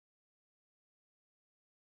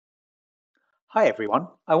Hi everyone.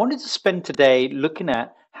 I wanted to spend today looking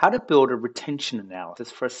at how to build a retention analysis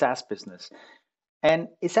for a SaaS business. And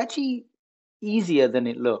it's actually easier than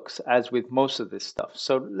it looks, as with most of this stuff.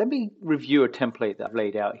 So let me review a template that I've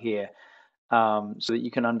laid out here so that you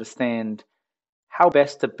can understand how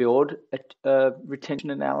best to build a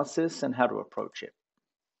retention analysis and how to approach it.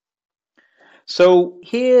 So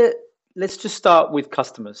here, let's just start with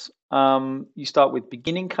customers. You start with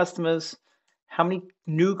beginning customers. How many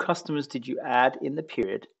new customers did you add in the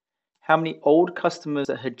period? How many old customers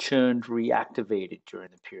that had churned reactivated during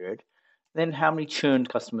the period? Then how many churned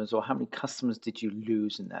customers or how many customers did you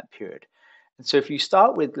lose in that period? And so if you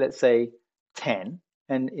start with, let's say, 10,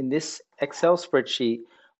 and in this Excel spreadsheet,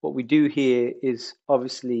 what we do here is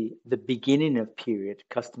obviously the beginning of period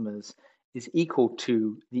customers is equal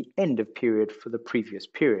to the end of period for the previous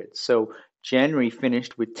period. So January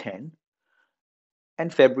finished with 10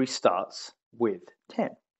 and February starts with 10.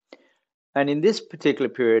 And in this particular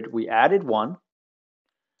period, we added 1,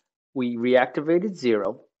 we reactivated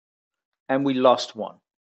 0, and we lost 1.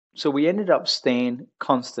 So we ended up staying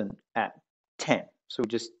constant at 10. So we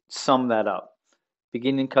just sum that up.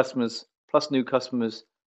 Beginning customers plus new customers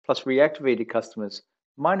plus reactivated customers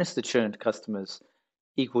minus the churned customers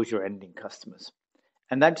equals your ending customers.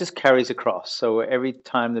 And that just carries across. So every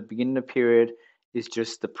time the beginning of period is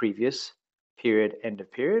just the previous period, end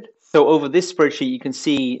of period. So over this spreadsheet, you can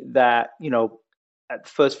see that, at the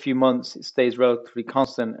first few months, it stays relatively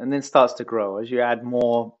constant and then starts to grow. As you add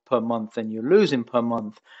more per month than you're losing per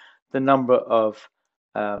month, the number of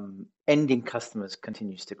ending customers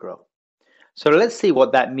continues to grow. So let's see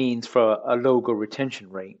what that means for a logo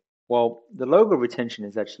retention rate. Well, the logo retention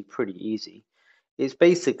is actually pretty easy. It's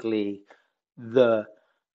basically the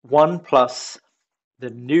 1 plus the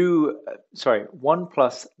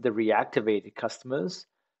reactivated customers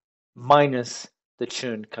minus the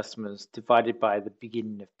churned customers divided by the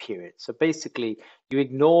beginning of period. So basically, you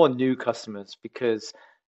ignore new customers because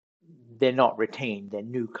they're not retained, they're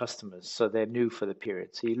new customers, so they're new for the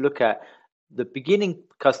period. So you look at the beginning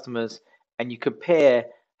customers and you compare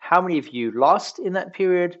how many of you lost in that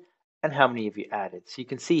period and how many of you added. So you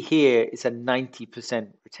can see here it's a 90%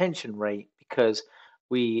 retention rate because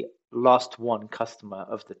we lost 1 customer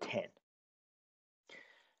of the 10.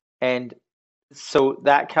 And so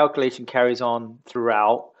that calculation carries on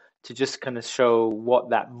throughout to just kind of show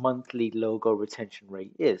what that monthly logo retention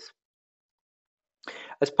rate is.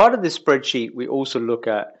 As part of this spreadsheet, we also look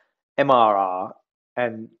at MRR,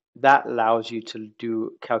 and that allows you to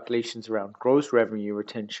do calculations around gross revenue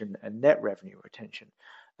retention and net revenue retention.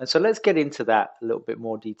 And so let's get into that a little bit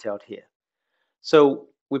more detailed here. So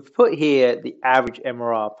we've put here the average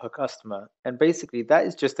MRR per customer, and basically that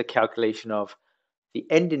is just a calculation of the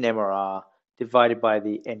ending MRR divided by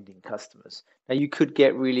the ending customers. Now you could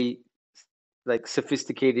get really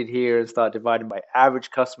sophisticated here and start dividing by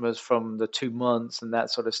average customers from the 2 months and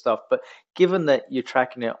that sort of stuff. But given that you're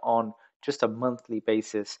tracking it on just a monthly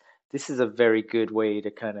basis, this is a very good way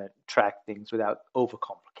to kind of track things without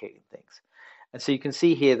overcomplicating things. And so you can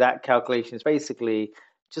see here that calculation is basically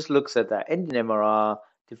just looks at that ending MRR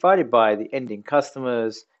divided by the ending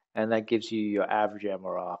customers, and that gives you your average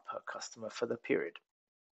MRR per customer for the period.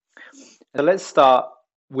 So let's start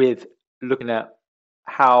with looking at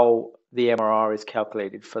how the MRR is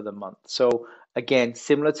calculated for the month. So again,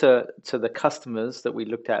 similar to the customers that we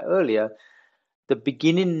looked at earlier, the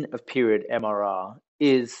beginning of period MRR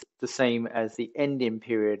is the same as the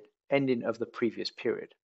ending of the previous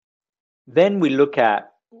period. Then we look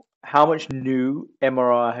at how much new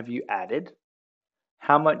MRR have you added,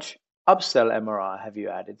 how much upsell MRR have you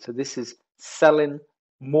added. So this is selling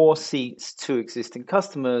more seats to existing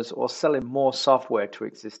customers or selling more software to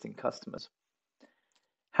existing customers.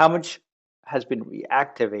 How much has been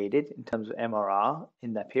reactivated in terms of MRR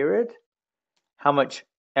in that period? How much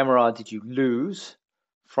MRR did you lose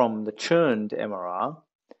from the churned MRR?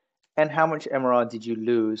 And how much MRR did you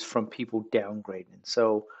lose from people downgrading?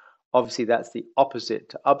 So obviously that's the opposite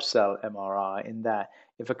to upsell MRR, in that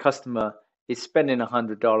if a customer is spending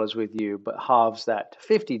 $100 with you but halves that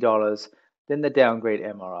to $50, then the downgrade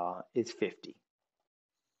MRR is 50.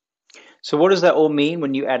 So what does that all mean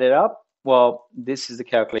when you add it up? Well, this is the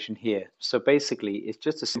calculation here. So basically, it's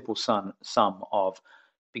just a simple sum of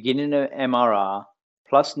beginning of MRR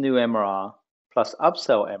plus new MRR plus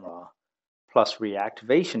upsell MRR plus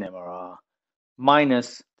reactivation MRR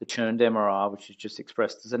minus the churned MRR, which is just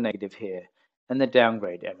expressed as a negative here, and the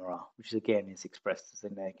downgrade MRR, which again is expressed as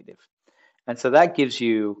a negative. And so that gives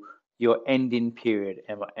you your ending period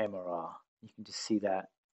MRR. You can just see that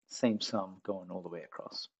same sum going all the way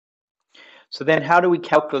across. So then how do we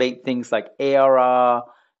calculate things like ARR,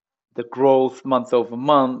 the growth month over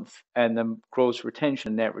month, and the gross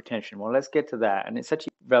retention, net retention. Well, let's get to that. And it's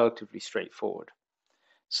actually relatively straightforward.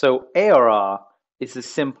 So ARR is as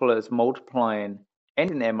simple as multiplying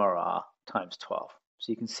ending MRR times 12.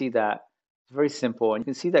 So you can see that it's very simple. And you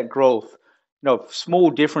can see that growth, small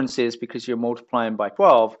differences because you're multiplying by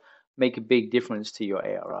 12 make a big difference to your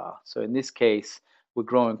ARR. So in this case, we're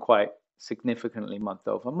growing quite significantly month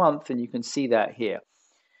over month, and you can see that here.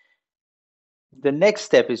 The next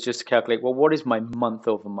step is just to calculate, well, what is my month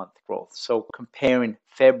over month growth? So comparing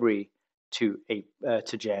February to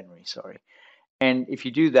January, sorry. And if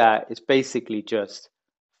you do that, it's basically just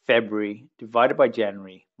February divided by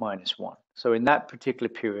January minus 1. So in that particular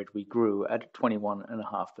period, we grew at a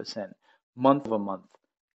 21.5% month over month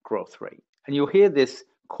growth rate. And you'll hear this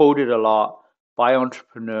quoted a lot by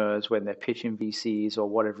entrepreneurs when they're pitching VCs or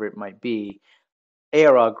whatever it might be.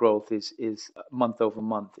 ARR growth is month over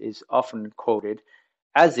month is often quoted,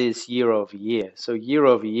 as is year over year. So year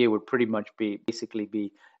over year would pretty much basically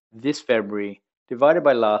be this February divided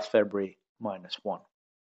by last February minus 1.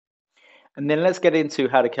 And then let's get into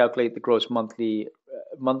how to calculate the gross monthly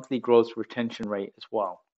gross retention rate as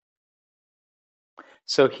well.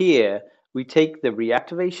 So here we take the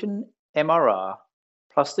reactivation MRR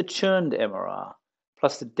plus the churned MRR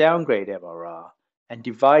plus the downgrade MRR and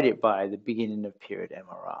divide it by the beginning of period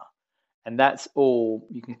MRR. And that's all,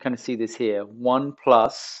 you can kind of see this here, 1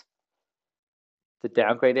 plus the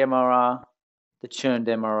downgrade MRR, the churned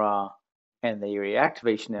MRR, and the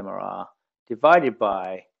reactivation MRR divided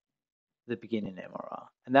by the beginning MRR.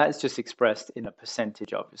 And that is just expressed in a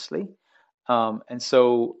percentage, obviously. And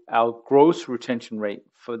so our gross retention rate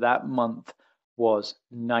for that month was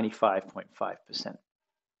 95.5%.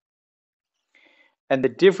 And the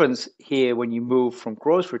difference here when you move from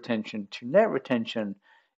gross retention to net retention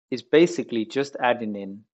is basically just adding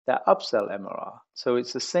in that upsell MRR. So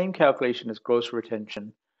it's the same calculation as gross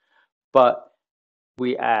retention, but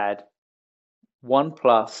we add 1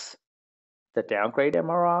 plus the downgrade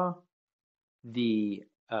MRR, the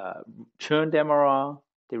churned MRR,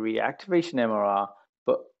 the reactivation MRR,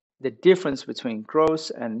 but the difference between gross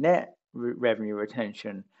and net revenue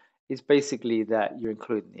retention is basically that you're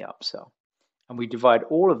including the upsell. And we divide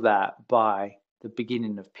all of that by the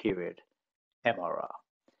beginning of period MRR.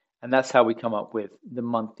 And that's how we come up with the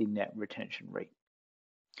monthly net retention rate.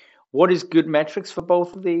 What is good metrics for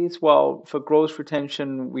both of these? Well, for gross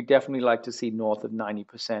retention, we definitely like to see north of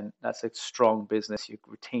 90%. That's a strong business. You're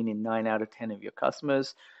retaining 9 out of 10 of your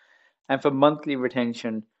customers. And for monthly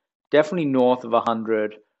retention, definitely north of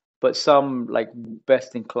 100, but some like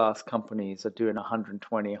best-in-class companies are doing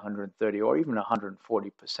 120, 130, or even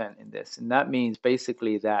 140% in this. And that means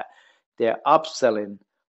basically that they're upselling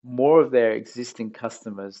more of their existing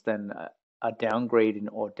customers than are downgrading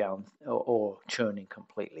or churning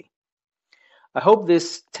completely. I hope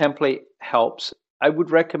this template helps. I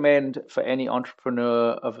would recommend for any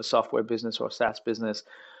entrepreneur of a software business or SaaS business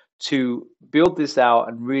to build this out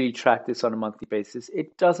and really track this on a monthly basis.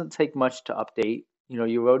 It doesn't take much to update.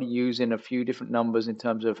 You're already using a few different numbers in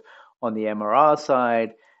terms of on the MRR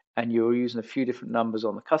side, and you're using a few different numbers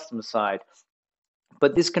on the customer side.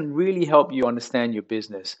 But this can really help you understand your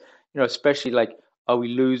business, especially like, are we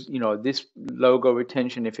lose, this logo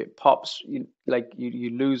retention, if it pops, you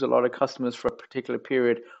lose a lot of customers for a particular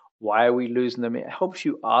period. Why are we losing them? It helps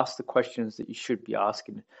you ask the questions that you should be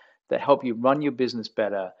asking that help you run your business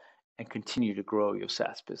better and continue to grow your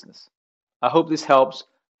SaaS business. I hope this helps.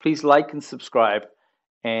 Please like and subscribe,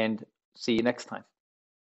 and see you next time.